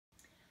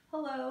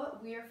Hello,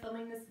 we are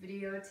filming this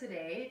video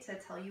today to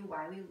tell you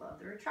why we love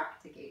the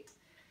Retract-A-Gate.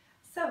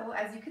 So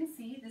as you can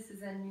see, this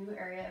is a new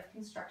area of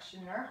construction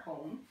in our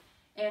home,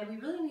 and we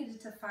really needed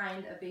to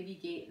find a baby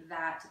gate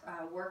that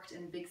worked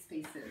in big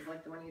spaces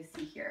like the one you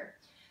see here.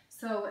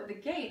 So the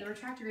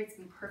Retract-A-Gate's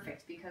been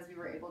perfect because we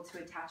were able to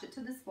attach it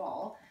to this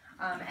wall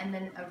and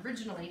then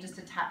originally just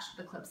attach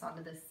the clips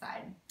onto this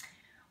side.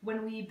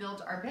 When we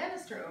built our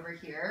banister over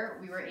here,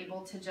 we were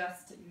able to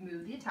just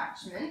move the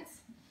attachment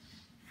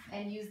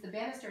and use the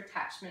banister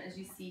attachment, as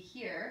you see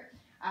here,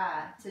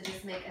 to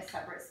just make a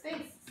separate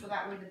space. So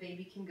that way the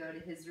baby can go to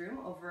his room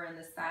over on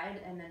this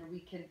side, and then we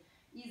can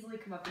easily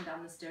come up and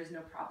down the stairs, no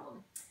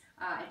problem.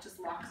 It just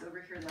locks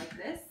over here like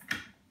this,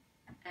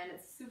 and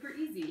it's super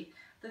easy.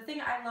 The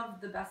thing I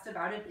love the best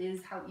about it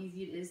is how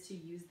easy it is to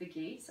use the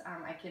gate.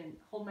 I can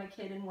hold my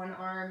kid in one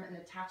arm and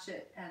attach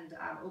it and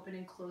open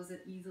and close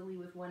it easily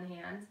with one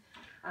hand.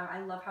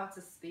 I love how it's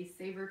a space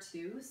saver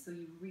too, so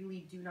you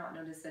really do not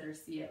notice it or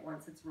see it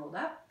once it's rolled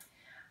up.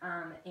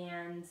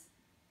 And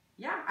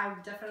yeah, I'm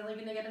definitely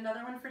gonna get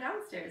another one for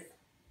downstairs.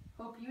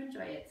 Hope you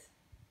enjoy it.